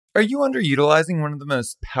Are you underutilizing one of the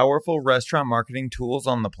most powerful restaurant marketing tools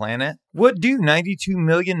on the planet? What do 92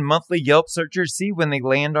 million monthly Yelp searchers see when they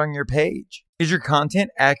land on your page? Is your content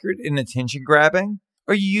accurate and attention grabbing?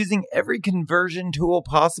 Are you using every conversion tool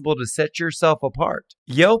possible to set yourself apart?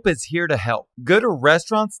 Yelp is here to help. Go to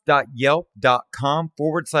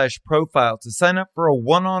restaurants.yelp.com/profile to sign up for a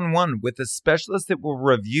one-on-one with a specialist that will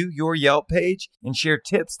review your Yelp page and share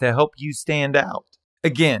tips to help you stand out.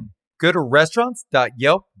 Again, go to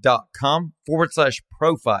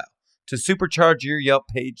restaurants.yelp.com/profile to supercharge your Yelp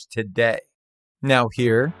page today. Now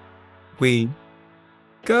here we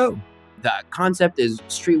go. The concept is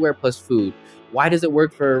streetwear plus food. Why does it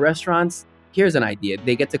work for restaurants? Here's an idea.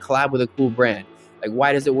 They get to collab with a cool brand. Like,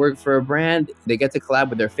 why does it work for a brand? They get to collab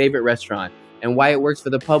with their favorite restaurant. And why it works for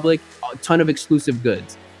the public? A ton of exclusive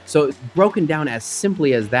goods. So broken down as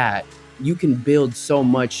simply as that, you can build so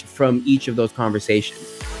much from each of those conversations.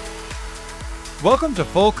 Welcome to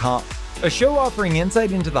Full Comp, a show offering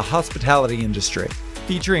insight into the hospitality industry,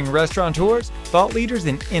 featuring restaurateurs, thought leaders,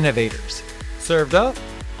 and innovators. Served up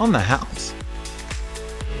on the house.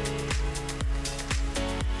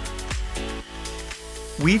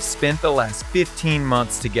 We've spent the last 15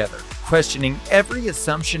 months together, questioning every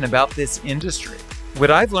assumption about this industry. What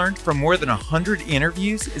I've learned from more than 100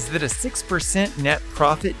 interviews is that a 6% net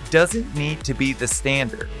profit doesn't need to be the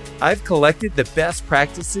standard. I've collected the best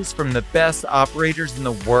practices from the best operators in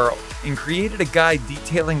the world and created a guide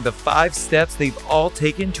detailing the 5 steps they've all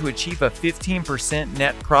taken to achieve a 15%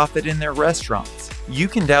 net profit in their restaurants. You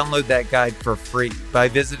can download that guide for free by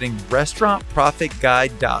visiting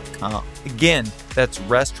restaurantprofitguide.com. Again, that's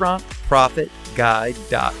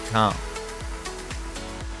restaurantprofitguide.com.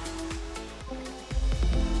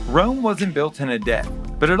 Rome wasn't built in a day,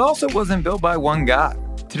 but it also wasn't built by one guy.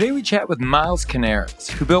 Today we chat with Miles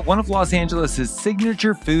Canaris, who built one of Los Angeles'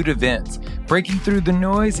 signature food events, breaking through the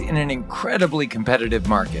noise in an incredibly competitive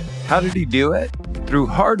market. How did he do it? Through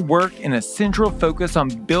hard work and a central focus on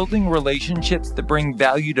building relationships that bring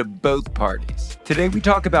value to both parties. Today we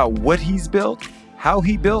talk about what he's built, how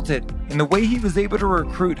he built it, and the way he was able to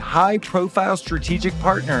recruit high-profile strategic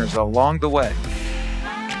partners along the way.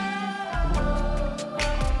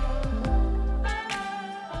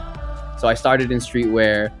 So I started in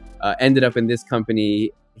streetwear, ended up in this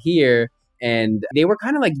company here, and they were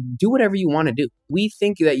kind of like, do whatever you want to do. We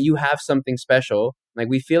think that you have something special. Like,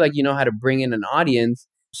 we feel like you know how to bring in an audience.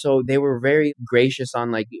 So they were very gracious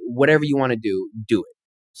on like, whatever you want to do, do it.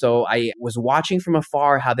 So I was watching from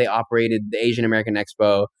afar how they operated the Asian American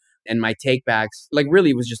Expo, and my takebacks, like,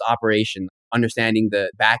 really was just operation, understanding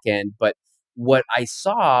the back end. But what I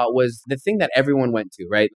saw was the thing that everyone went to,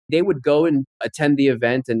 right? They would go and attend the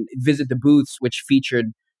event and visit the booths, which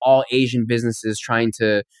featured all Asian businesses trying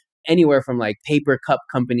to anywhere from like paper cup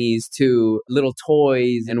companies to little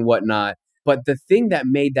toys and whatnot. But the thing that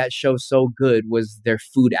made that show so good was their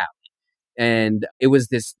food alley. And it was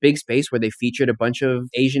this big space where they featured a bunch of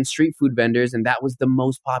Asian street food vendors. And that was the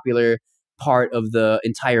most popular part of the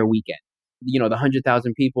entire weekend. You know, the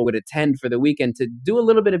 100,000 people would attend for the weekend to do a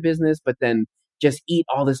little bit of business, but then just eat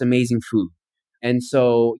all this amazing food. And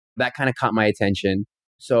so that kind of caught my attention.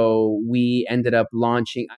 So we ended up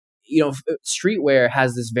launching, streetwear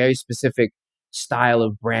has this very specific style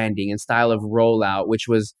of branding and style of rollout, which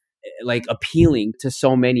was like appealing to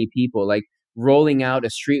so many people. Like, rolling out a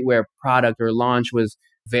streetwear product or launch was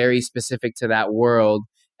very specific to that world.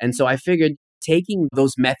 And so I figured taking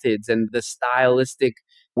those methods and the stylistic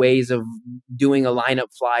ways of doing a lineup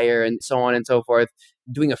flyer and so on and so forth,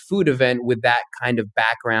 doing a food event with that kind of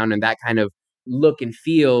background and that kind of look and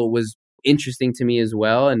feel was interesting to me as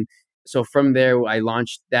well. And so from there, I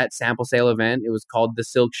launched that sample sale event. It was called the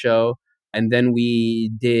Silk Show. And then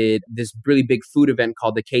we did this really big food event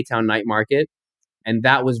called the K-Town Night Market. And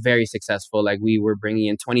that was very successful. Like, we were bringing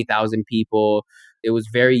in 20,000 people. It was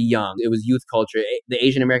very young. It was youth culture. The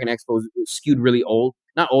Asian American Expo was skewed really old,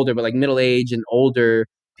 not older, but like middle age and older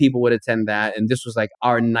people would attend that. And this was like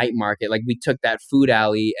our night market. Like, we took that food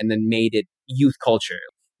alley and then made it youth culture,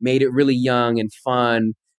 made it really young and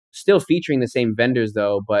fun, still featuring the same vendors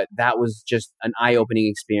though. But that was just an eye-opening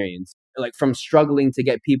experience. Like, from struggling to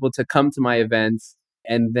get people to come to my events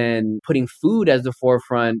and then putting food as the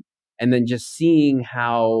forefront, and then just seeing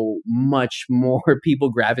how much more people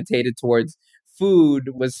gravitated towards food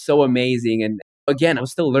was so amazing. And again, I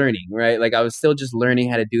was still learning, right? Like, I was still just learning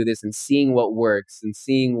how to do this and seeing what works and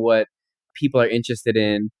seeing what people are interested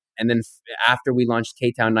in. And then after we launched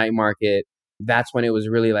K-Town Night Market, that's when it was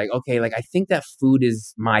really like, okay, like, I think that food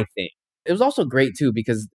is my thing. It was also great too,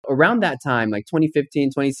 because around that time, like 2015,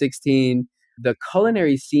 2016, the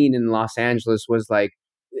culinary scene in Los Angeles was like,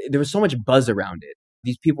 there was so much buzz around it.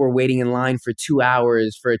 These people were waiting in line for 2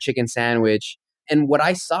 hours for a chicken sandwich. And what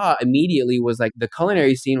I saw immediately was like the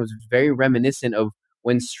culinary scene was very reminiscent of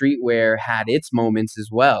when streetwear had its moments as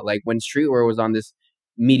well. Like when streetwear was on this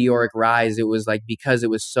meteoric rise, it was like because it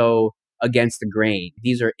was so against the grain.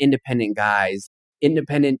 These are independent guys,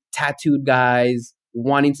 independent tattooed guys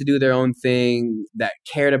wanting to do their own thing that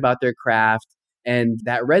cared about their craft and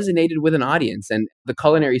that resonated with an audience. And the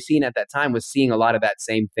culinary scene at that time was seeing a lot of that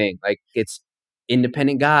same thing. Like it's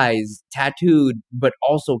independent guys, tattooed, but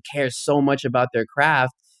also care so much about their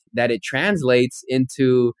craft that it translates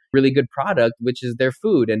into really good product, which is their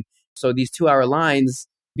food. And so these 2 hour lines,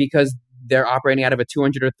 because they're operating out of a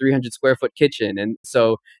 200 or 300 square foot kitchen. And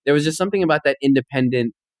so there was just something about that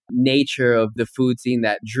independent nature of the food scene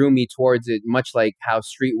that drew me towards it, much like how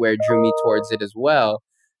streetwear drew me towards it as well.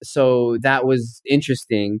 So that was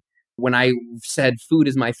interesting. When I said food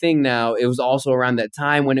is my thing now, it was also around that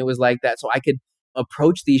time when it was like that. So I could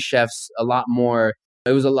approach these chefs a lot more.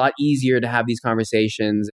 It was a lot easier to have these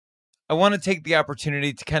conversations. I want to take the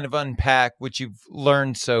opportunity to kind of unpack what you've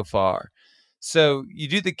learned so far. So you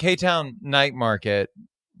do the K-Town Night Market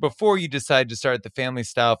before you decide to start the Family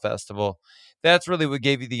Style Festival. That's really what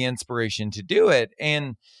gave you the inspiration to do it.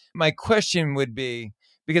 And my question would be,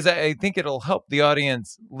 because I think it'll help the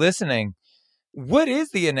audience listening, what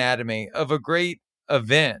is the anatomy of a great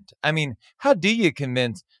event? I mean, how do you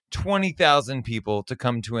convince 20,000 people to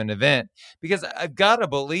come to an event? Because I've got to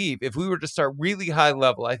believe if we were to start really high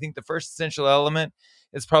level, I think the first essential element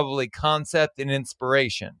is probably concept and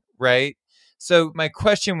inspiration, right? So my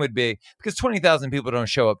question would be, because 20,000 people don't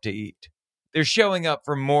show up to eat. They're showing up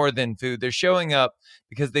for more than food. They're showing up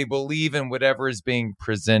because they believe in whatever is being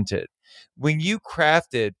presented. When you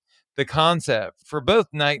crafted the concept for both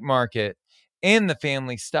Night Market and the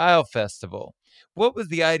Family Style Festival, what was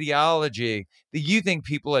the ideology that you think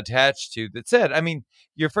people attached to that said, I mean,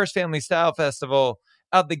 your first Family Style Festival,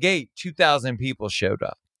 out the gate, 2,000 people showed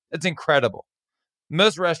up. That's incredible.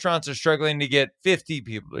 Most restaurants are struggling to get 50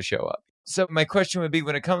 people to show up. So my question would be,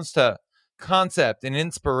 when it comes to concept and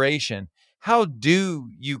inspiration, how do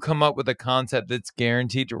you come up with a concept that's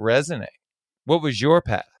guaranteed to resonate? What was your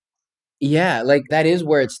path? Yeah, like that is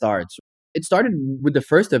where it starts. It started with the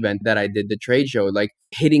first event that I did, the trade show, like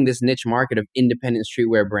hitting this niche market of independent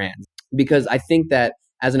streetwear brands. Because I think that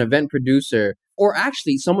as an event producer, or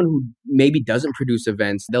actually someone who maybe doesn't produce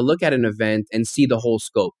events, they'll look at an event and see the whole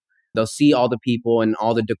scope. They'll see all the people and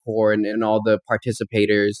all the decor and all the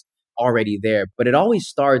participators already there. But it always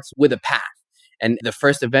starts with a path. And the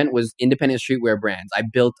first event was independent streetwear brands. I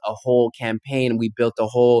built a whole campaign. We built a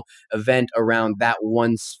whole event around that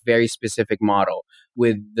one very specific model.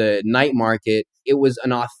 With the night market, it was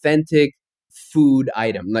an authentic food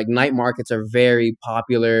item. Like night markets are very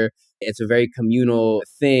popular. It's a very communal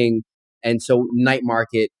thing. And so night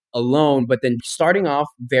market alone, but then starting off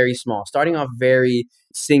very small, starting off very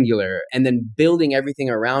singular, and then building everything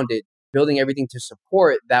around it, building everything to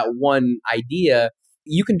support that one idea,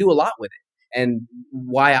 you can do a lot with it. And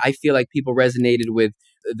why I feel like people resonated with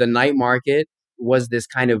the night market was this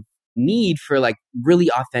kind of need for like really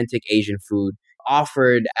authentic Asian food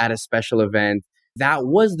offered at a special event. That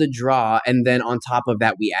was the draw. And then on top of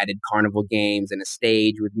that, we added carnival games and a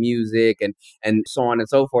stage with music and so on and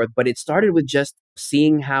so forth. But it started with just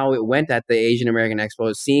seeing how it went at the Asian American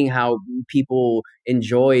Expo, seeing how people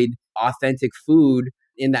enjoyed authentic food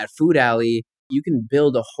in that food alley. You can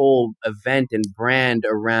build a whole event and brand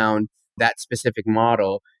around that specific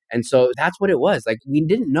model. And so that's what it was. Like, we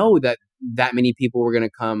didn't know that many people were going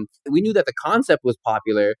to come. We knew that the concept was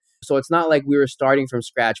popular. So it's not like we were starting from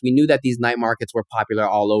scratch. We knew that these night markets were popular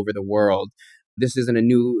all over the world. This isn't a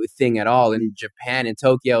new thing at all. In Japan and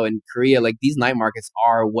Tokyo and Korea, like these night markets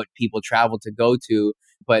are what people travel to go to.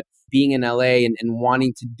 But being in LA and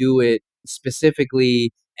wanting to do it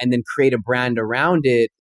specifically and then create a brand around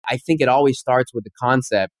it, I think it always starts with the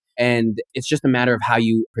concept. And it's just a matter of how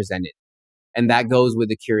you present it. And that goes with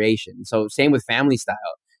the curation. So same with Family Style.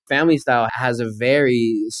 Family Style has a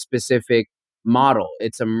very specific model.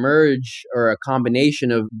 It's a merge or a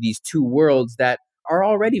combination of these two worlds that are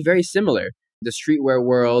already very similar. The streetwear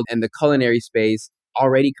world and the culinary space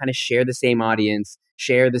already kind of share the same audience,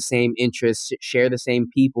 share the same interests, share the same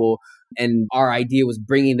people. And our idea was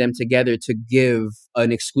bringing them together to give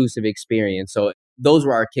an exclusive experience. So those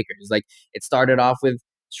were our kickers. Like, it started off with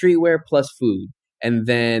streetwear plus food. And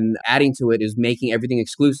then adding to it is making everything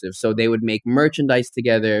exclusive. So they would make merchandise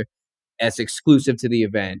together as exclusive to the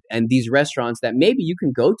event. And these restaurants that maybe you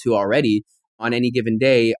can go to already on any given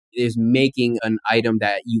day is making an item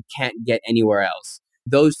that you can't get anywhere else.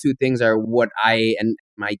 Those two things are what I and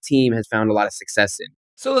my team has found a lot of success in.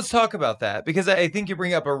 So let's talk about that because I think you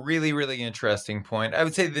bring up a really, really interesting point. I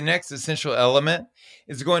would say the next essential element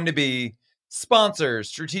is going to be sponsors,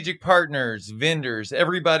 strategic partners, vendors,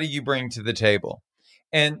 everybody you bring to the table.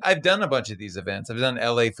 And I've done a bunch of these events. I've done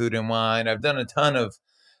LA Food and Wine. I've done a ton of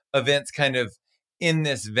events kind of in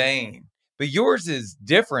this vein. But yours is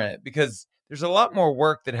different because there's a lot more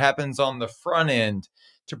work that happens on the front end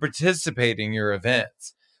to participate in your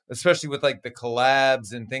events, especially with like the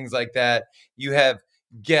collabs and things like that. You have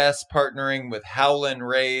guests partnering with Howland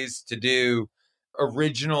Rays to do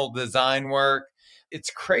original design work. It's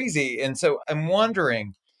crazy. And so I'm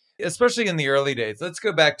wondering, especially in the early days, let's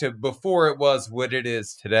go back to before it was what it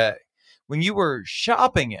is today. When you were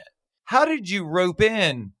shopping it, how did you rope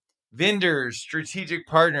in vendors, strategic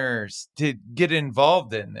partners to get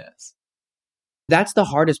involved in this? That's the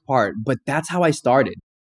hardest part, but that's how I started.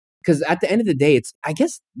 Because at the end of the day, I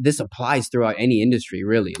guess this applies throughout any industry,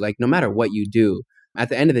 really. Like, no matter what you do, at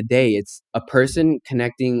the end of the day, it's a person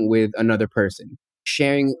connecting with another person,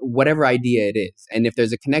 sharing whatever idea it is. And if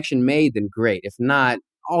there's a connection made, then great. If not,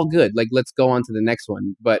 all good. Like, let's go on to the next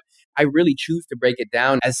one. But I really choose to break it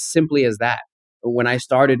down as simply as that. When I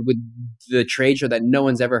started with the trade show that no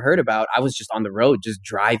one's ever heard about, I was just on the road, just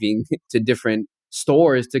driving to different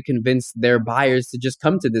stores to convince their buyers to just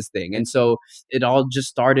come to this thing. And so it all just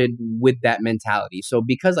started with that mentality. So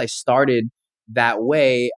because I started that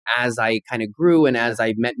way, as I kind of grew and as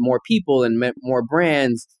I met more people and met more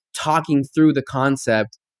brands, talking through the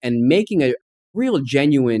concept and making a real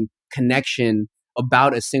genuine connection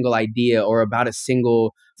about a single idea or about a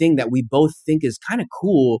single thing that we both think is kind of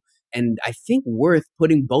cool and I think worth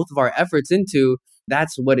putting both of our efforts into,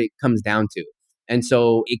 that's what it comes down to. And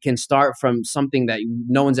so it can start from something that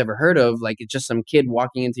no one's ever heard of, like it's just some kid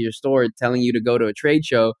walking into your store telling you to go to a trade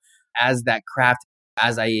show. As that craft,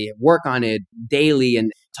 as I work on it daily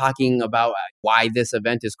and talking about why this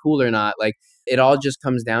event is cool or not, like it all just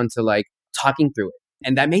comes down to like talking through it.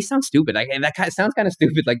 And that may sound stupid. Like, and that kind of sounds kind of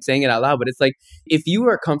stupid, like saying it out loud, but it's like, if you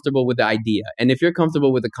are comfortable with the idea and if you're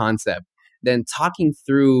comfortable with the concept, then talking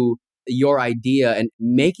through your idea and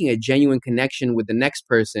making a genuine connection with the next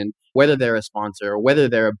person, whether they're a sponsor or whether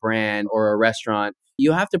they're a brand or a restaurant,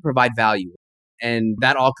 you have to provide value. And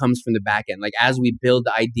that all comes from the back end. Like as we build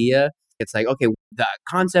the idea, it's like, okay, the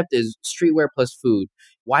concept is streetwear plus food.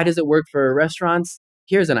 Why does it work for restaurants?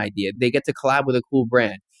 Here's an idea. They get to collab with a cool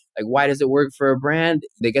brand. Like, why does it work for a brand?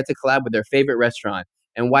 They get to collab with their favorite restaurant.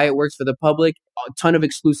 And why it works for the public? A ton of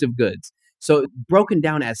exclusive goods. So broken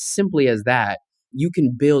down as simply as that, you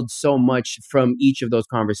can build so much from each of those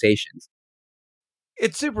conversations.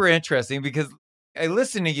 It's super interesting because I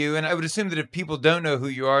listen to you and I would assume that if people don't know who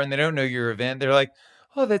you are and they don't know your event, they're like,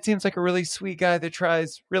 oh, that seems like a really sweet guy that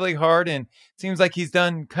tries really hard and seems like he's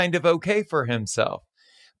done kind of okay for himself.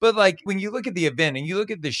 But like when you look at the event and you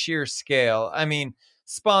look at the sheer scale, I mean,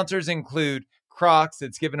 sponsors include Crocs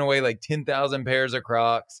that's giving away like 10,000 pairs of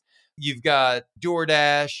Crocs. You've got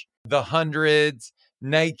DoorDash, The Hundreds,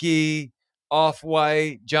 Nike,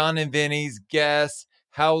 Off-White, John and Vinny's, Guess,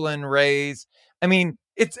 Howland Rays. I mean,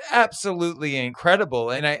 it's absolutely incredible.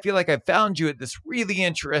 And I feel like I found you at this really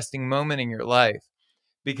interesting moment in your life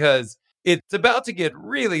because it's about to get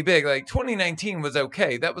really big. Like 2019 was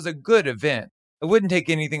okay. That was a good event. I wouldn't take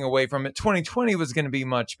anything away from it. 2020 was going to be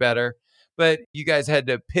much better, but you guys had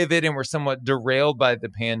to pivot and were somewhat derailed by the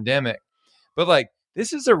pandemic. But like,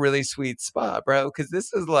 this is a really sweet spot, bro, because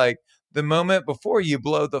this is like the moment before you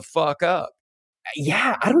blow the fuck up.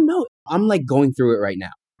 Yeah, I don't know. I'm like going through it right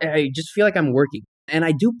now. I just feel like I'm working. And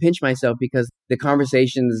I do pinch myself because the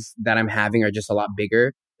conversations that I'm having are just a lot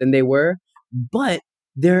bigger than they were, but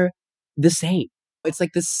they're the same. It's like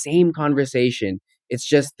the same conversation. It's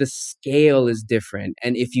just the scale is different.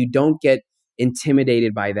 And if you don't get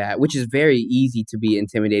intimidated by that, which is very easy to be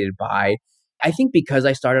intimidated by, I think because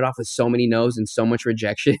I started off with so many no's and so much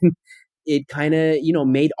rejection, it kind of,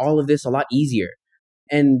 made all of this a lot easier.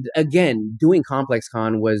 And again, doing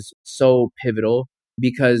ComplexCon was so pivotal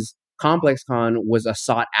because ComplexCon was a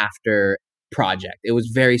sought after project. It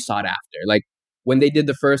was very sought after. Like when they did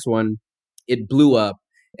the first one, it blew up.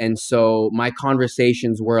 And so my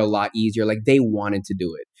conversations were a lot easier. Like they wanted to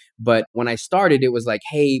do it. But when I started, it was like,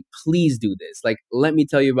 hey, please do this. Like, let me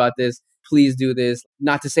tell you about this. Please do this.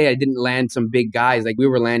 Not to say I didn't land some big guys. Like we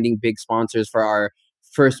were landing big sponsors for our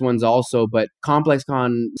first ones also, but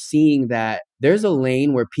ComplexCon, seeing that there's a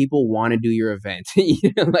lane where people want to do your event,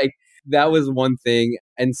 like that was one thing.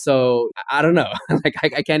 And so I don't know, like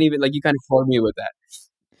I can't even, like you kind of floored me with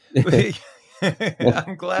that.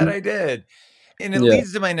 I'm glad I did. And it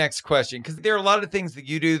leads to my next question, because there are a lot of things that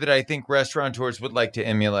you do that I think restaurateurs would like to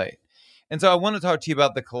emulate. And so I want to talk to you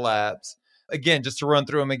about the collabs. Again, just to run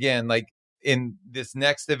through them again, like in this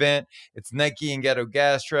next event, it's Nike and Ghetto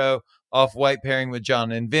Gastro, Off-White pairing with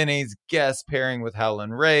John and Vinny's, Guess pairing with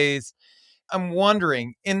Howlin' Ray's. I'm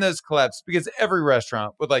wondering in those collabs, because every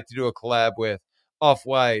restaurant would like to do a collab with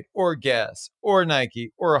Off-White or Guess or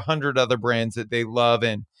Nike or 100 other brands that they love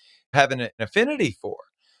and have an affinity for.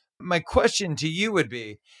 My question to you would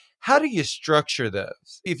be, how do you structure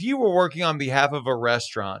those? If you were working on behalf of a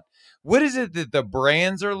restaurant, what is it that the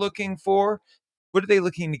brands are looking for? What are they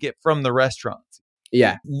looking to get from the restaurants?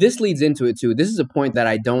 Yeah, this leads into it too. This is a point that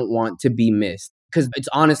I don't want to be missed because it's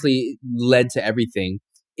honestly led to everything.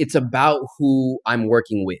 It's about who I'm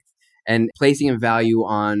working with and placing a value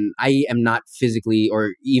on I am not physically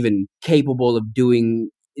or even capable of doing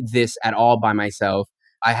this at all by myself.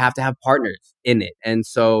 I have to have partners in it. And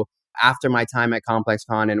so after my time at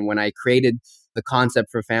ComplexCon and when I created the concept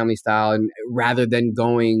for Family Style, and rather than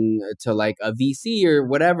going to like a VC or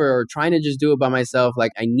whatever or trying to just do it by myself,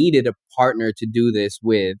 like I needed a partner to do this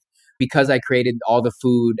with because I created all the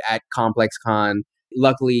food at ComplexCon.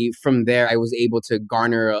 Luckily from there I was able to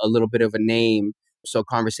garner a little bit of a name, so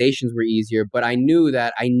conversations were easier, but I knew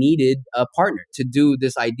that I needed a partner to do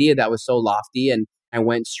this idea that was so lofty, and I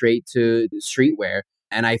went straight to streetwear.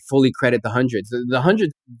 And I fully credit the Hundreds. The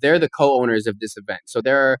Hundreds, they're the co-owners of this event. So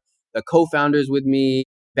they're the co-founders with me.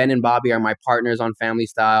 Ben and Bobby are my partners on Family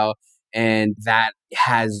Style. And that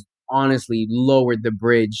has honestly lowered the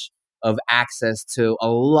bridge of access to a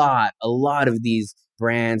lot of these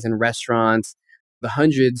brands and restaurants. The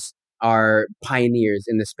Hundreds are pioneers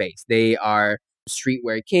in the space. They are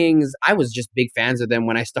streetwear kings. I was just big fans of them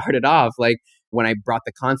when I started off. Like when I brought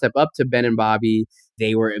the concept up to Ben and Bobby,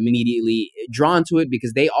 they were immediately drawn to it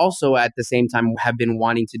because they also at the same time have been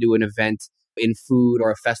wanting to do an event in food or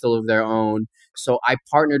a festival of their own. So I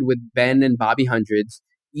partnered with Ben and Bobby Hundreds,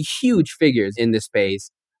 huge figures in this space,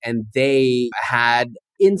 and they had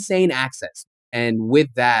insane access. And with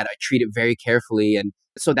that, I treat it very carefully. And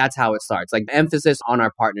so that's how it starts. Like emphasis on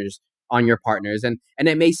our partners, on your partners. And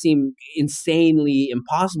it may seem insanely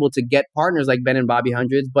impossible to get partners like Ben and Bobby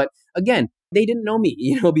Hundreds, but again, they didn't know me,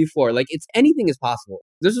 before. Like it's anything is possible.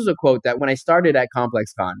 This is a quote that when I started at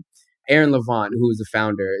ComplexCon, Aaron Levant, who was the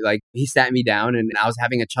founder, like he sat me down and I was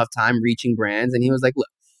having a tough time reaching brands. And he was like, look,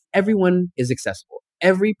 everyone is accessible.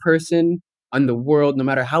 Every person in the world, no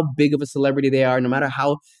matter how big of a celebrity they are, no matter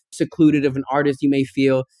how secluded of an artist you may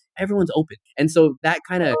feel, everyone's open. And so that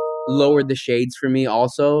kind of lowered the shades for me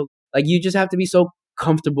also. Like you just have to be so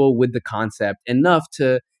comfortable with the concept enough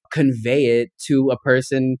to convey it to a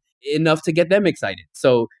person enough to get them excited.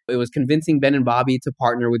 So it was convincing Ben and Bobby to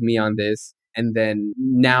partner with me on this. And then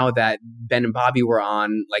now that Ben and Bobby were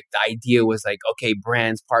on, like the idea was like, okay,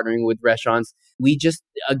 brands partnering with restaurants, we just,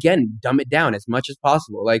 again, dumb it down as much as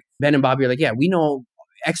possible. Like Ben and Bobby are like, yeah, we know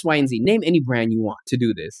X, Y, and Z. Name any brand you want to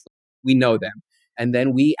do this. We know them. And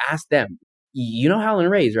then we asked them, you know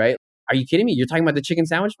Howlin' Ray's, right? Are you kidding me? You're talking about the chicken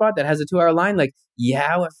sandwich spot that has a 2-hour line? Like,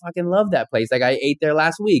 yeah, I fucking love that place. Like I ate there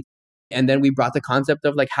last week. And then we brought the concept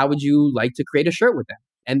of like, how would you like to create a shirt with them?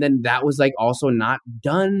 And then that was like also not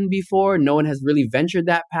done before. No one has really ventured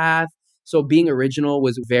that path. So being original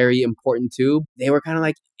was very important too. They were kind of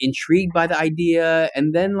like intrigued by the idea.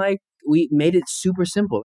 And then like we made it super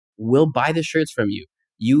simple. We'll buy the shirts from you.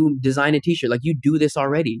 You design a t-shirt. Like you do this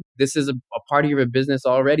already. This is a part of your business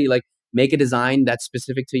already. Like make a design that's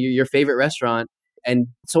specific to your favorite restaurant. And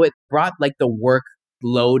so it brought like the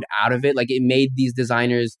workload out of it. Like it made these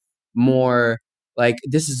designers more like,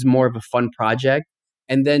 this is more of a fun project.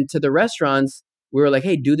 And then to the restaurants, we were like,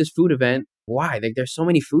 hey, do this food event. Why? Like there's so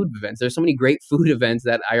many food events. There's so many great food events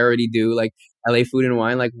that I already do, like LA Food and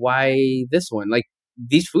Wine. Like why this one? Like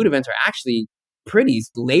these food events are actually pretty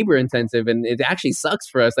labor intensive and it actually sucks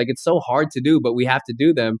for us. Like it's so hard to do, but we have to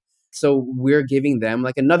do them. So we're giving them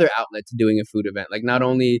like another outlet to doing a food event. Like not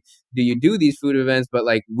only do you do these food events, but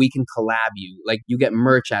like we can collab you. Like you get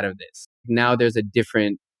merch out of this. Now there's a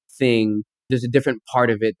different thing. There's a different part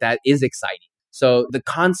of it that is exciting. So the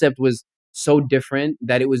concept was so different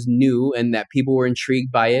that it was new and that people were intrigued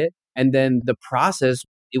by it. And then the process,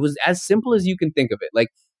 it was as simple as you can think of it. Like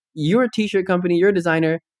you're a t-shirt company, you're a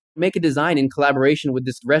designer, make a design in collaboration with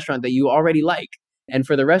this restaurant that you already like. And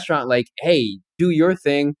for the restaurant, like, hey, do your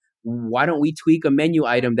thing. Why don't we tweak a menu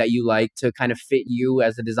item that you like to kind of fit you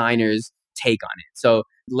as a designer's take on it? So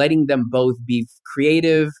letting them both be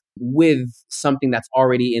creative with something that's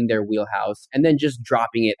already in their wheelhouse and then just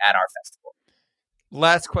dropping it at our festival.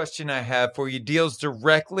 Last question I have for you deals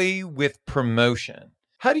directly with promotion.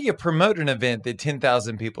 How do you promote an event that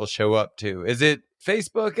 10,000 people show up to? Is it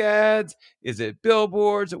Facebook ads? Is it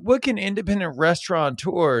billboards? What can independent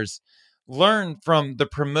restaurateurs learn from the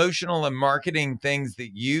promotional and marketing things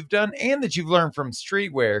that you've done and that you've learned from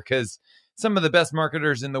streetwear, because some of the best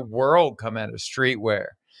marketers in the world come out of streetwear.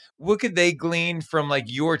 What could they glean from like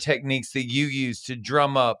your techniques that you use to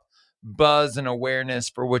drum up buzz and awareness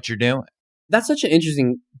for what you're doing? That's such an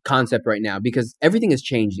interesting concept right now because everything is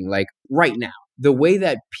changing. Like right now, the way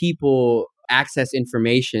that people access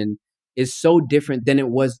information is so different than it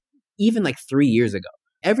was even like 3 years ago.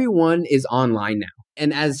 Everyone is online now.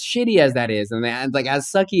 And as shitty as that is, and like as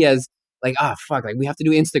sucky as like, fuck, like we have to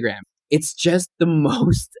do Instagram. It's just the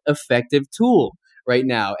most effective tool right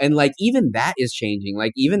now. And like even that is changing.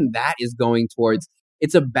 Like even that is going towards,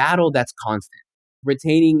 it's a battle that's constant.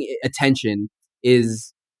 Retaining attention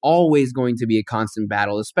is always going to be a constant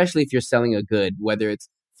battle, especially if you're selling a good, whether it's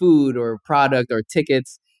food or product or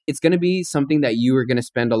tickets. It's going to be something that you are going to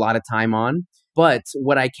spend a lot of time on. But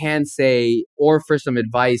what I can say, or for some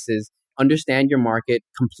advice, is understand your market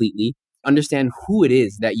completely. Understand who it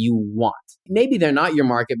is that you want. Maybe they're not your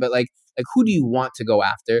market, but like who do you want to go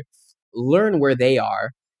after? Learn where they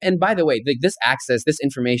are. And by the way, like this access, this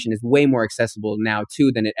information is way more accessible now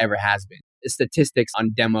too than it ever has been. The statistics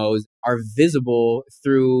on demos are visible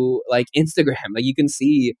through like Instagram. Like you can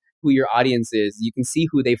see who your audience is. You can see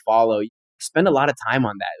who they follow. Spend a lot of time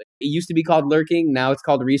on that. It used to be called lurking. Now it's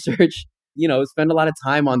called research. Spend a lot of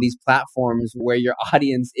time on these platforms where your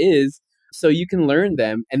audience is so you can learn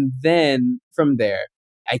them. And then from there,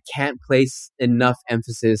 I can't place enough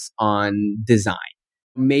emphasis on design.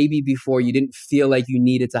 Maybe before you didn't feel like you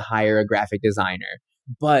needed to hire a graphic designer.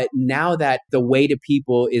 But now that the way to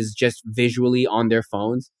people is just visually on their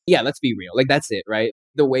phones, yeah, let's be real. Like that's it, right?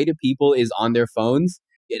 The way to people is on their phones.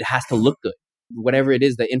 It has to look good. Whatever it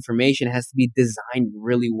is, the information has to be designed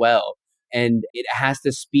really well. And it has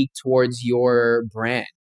to speak towards your brand.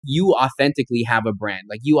 You authentically have a brand.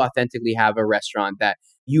 Like you authentically have a restaurant that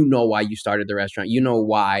you know why you started the restaurant. You know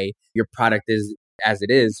why your product is as it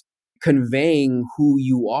is. Conveying who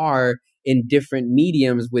you are in different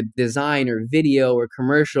mediums with design or video or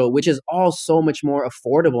commercial, which is all so much more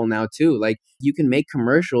affordable now too. Like you can make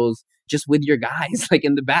commercials just with your guys like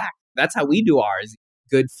in the back. That's how we do ours.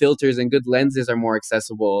 Good filters and good lenses are more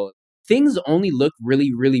accessible. Things only look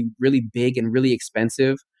really, really, really big and really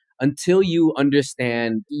expensive until you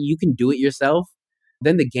understand you can do it yourself.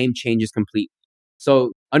 Then the game changes completely.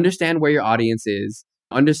 So understand where your audience is,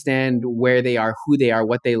 understand where they are, who they are,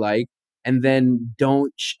 what they like, and then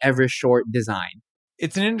don't ever short design.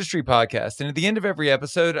 It's an industry podcast. And at the end of every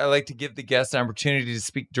episode, I like to give the guest an opportunity to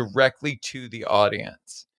speak directly to the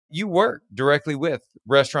audience. You work directly with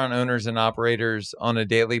restaurant owners and operators on a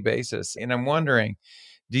daily basis. And I'm wondering,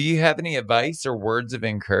 do you have any advice or words of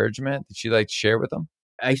encouragement that you'd like to share with them?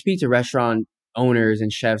 I speak to restaurant owners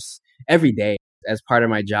and chefs every day as part of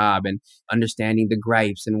my job and understanding the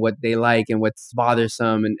gripes and what they like and what's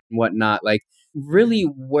bothersome and whatnot. Like really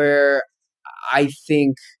where I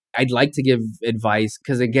think I'd like to give advice,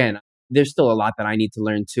 because again, there's still a lot that I need to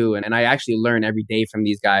learn too. And I actually learn every day from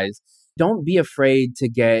these guys. Don't be afraid to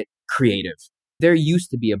get creative. There used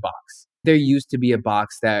to be a box. There used to be a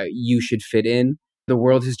box that you should fit in. The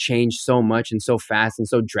world has changed so much and so fast and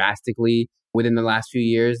so drastically within the last few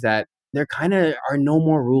years that there kind of are no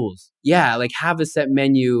more rules. Yeah, like have a set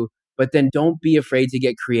menu, but then don't be afraid to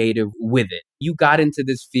get creative with it. You got into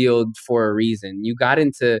this field for a reason. You got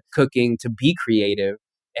into cooking to be creative.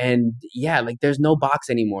 And yeah, like there's no box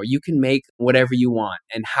anymore. You can make whatever you want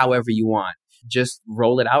and however you want. Just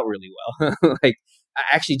roll it out really well. Like I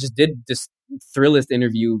actually just did this Thrillist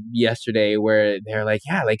interview yesterday where they're like,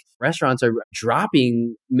 yeah, like restaurants are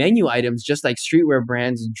dropping menu items just like streetwear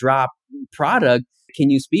brands drop product. Can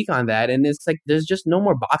you speak on that? And it's like, there's just no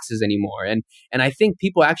more boxes anymore. And I think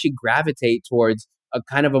people actually gravitate towards a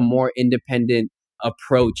kind of a more independent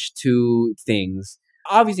approach to things.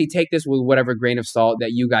 Obviously, take this with whatever grain of salt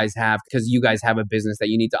that you guys have, because you guys have a business that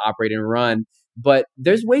you need to operate and run. But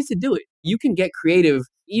there's ways to do it. You can get creative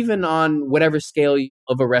even on whatever scale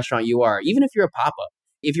of a restaurant you are, even if you're a pop-up.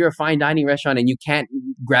 If you're a fine dining restaurant and you can't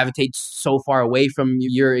gravitate so far away from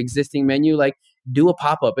your existing menu, like do a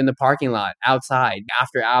pop-up in the parking lot outside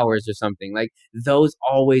after hours or something. Like those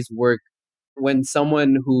always work. When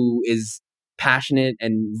someone who is passionate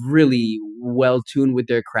and really well tuned with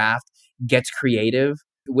their craft gets creative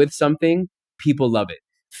with something, people love it.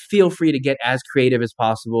 Feel free to get as creative as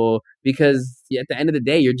possible, because at the end of the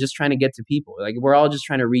day, you're just trying to get to people. Like we're all just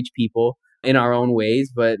trying to reach people in our own ways,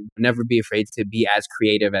 but never be afraid to be as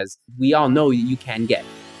creative as we all know you can get.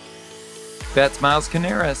 That's Miles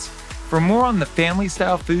Canaris. For more on the Family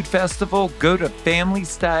Style Food Festival, go to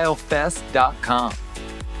familystylefest.com.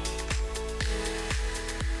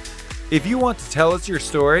 If you want to tell us your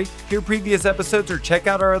story, hear previous episodes, or check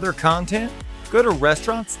out our other content, go to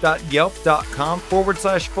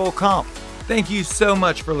restaurants.yelp.com/full-comp. Thank you so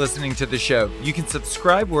much for listening to the show. You can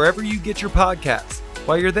subscribe wherever you get your podcasts.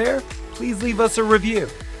 While you're there, please leave us a review.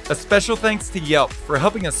 A special thanks to Yelp for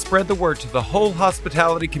helping us spread the word to the whole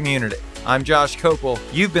hospitality community. I'm Josh Copel.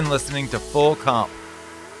 You've been listening to Full Comp.